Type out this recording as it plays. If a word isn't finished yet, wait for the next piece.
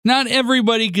Not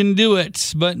everybody can do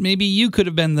it, but maybe you could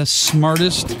have been the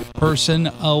smartest person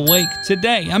awake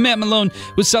today. I'm Matt Malone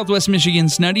with Southwest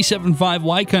Michigan's 97.5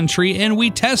 Y Country, and we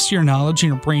test your knowledge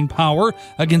and your brain power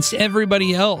against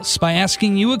everybody else by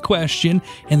asking you a question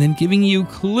and then giving you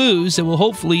clues that will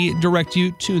hopefully direct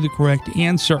you to the correct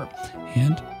answer.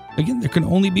 And again, there can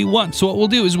only be one. So what we'll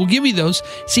do is we'll give you those,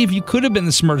 see if you could have been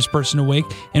the smartest person awake,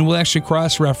 and we'll actually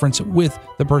cross-reference with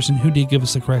the person who did give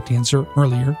us the correct answer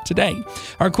earlier today.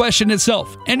 Our question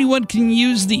itself, anyone can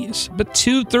use these, but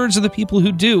 2/3 of the people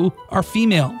who do are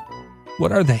female.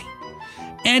 What are they?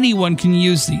 Anyone can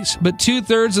use these, but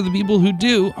 2/3 of the people who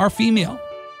do are female.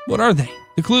 What are they?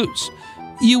 The clues.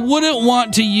 You wouldn't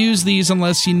want to use these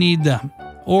unless you need them,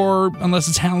 or unless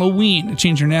it's Halloween to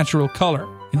change your natural color,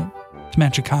 to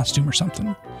match a costume or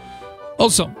something.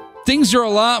 Also, things are a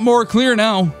lot more clear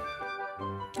now.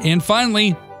 And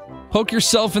finally, poke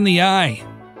yourself in the eye.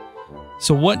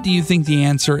 So what do you think the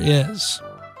answer is?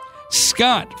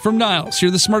 Scott from Niles,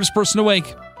 you're the smartest person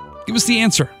awake. Give us the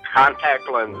answer. Contact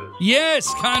lenses.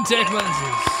 Yes, contact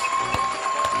lenses.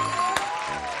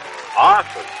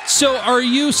 Awesome. So are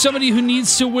you somebody who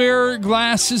needs to wear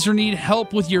glasses or need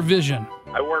help with your vision?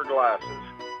 I wear glasses.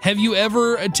 Have you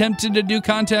ever attempted to do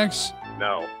contacts?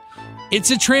 No.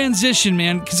 It's a transition,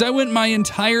 man, because I went my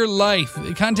entire life.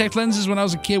 Contact lenses when I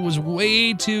was a kid was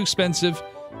way too expensive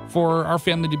for our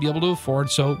family to be able to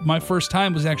afford. So my first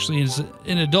time was actually as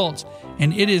an adult,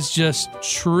 and it is just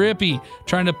trippy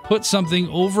trying to put something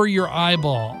over your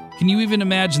eyeball. Can you even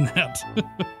imagine that?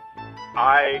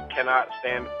 I cannot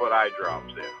stand to put eye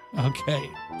drops in. Okay.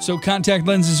 So contact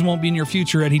lenses won't be in your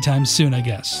future anytime soon, I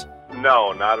guess.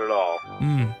 No, not at all.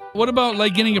 What about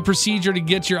like getting a procedure to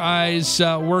get your eyes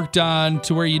worked on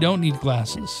to where you don't need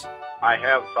glasses? I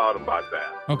have thought about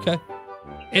that. Okay.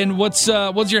 And what's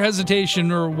your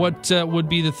hesitation, or what would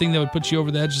be the thing that would put you over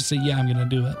the edge to say, yeah, I'm going to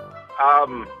do it?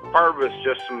 Part of it's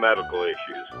just some medical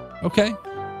issues. Okay.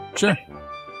 Sure.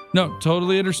 No,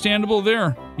 totally understandable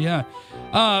there. Yeah.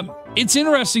 It's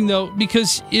interesting, though,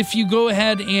 because if you go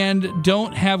ahead and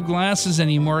don't have glasses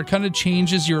anymore, it kind of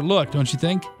changes your look, don't you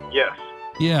think? Yes.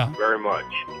 Yeah. Very much.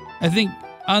 I think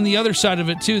on the other side of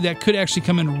it, too, that could actually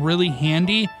come in really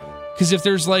handy, because if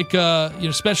there's like a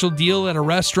special deal at a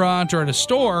restaurant or at a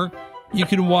store, you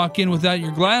can walk in without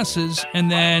your glasses, and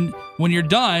then when you're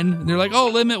done, they're like, oh,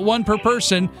 limit one per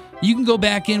person. You can go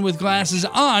back in with glasses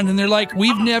on, and they're like,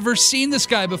 we've never seen this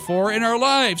guy before in our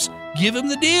lives. Give him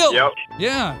the deal. Yep.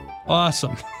 Yeah.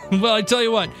 Awesome. Well, I tell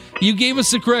you what, you gave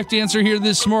us the correct answer here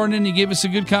this morning. You gave us a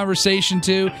good conversation,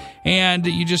 too, and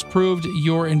you just proved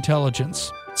your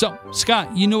intelligence. So,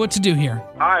 Scott, you know what to do here.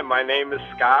 Hi, my name is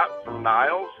Scott from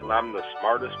Niles, and I'm the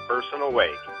smartest person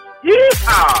awake.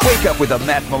 Yeehaw! Wake up with a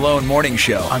Matt Malone morning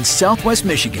show on Southwest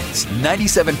Michigan's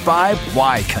 97.5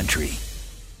 Y Country.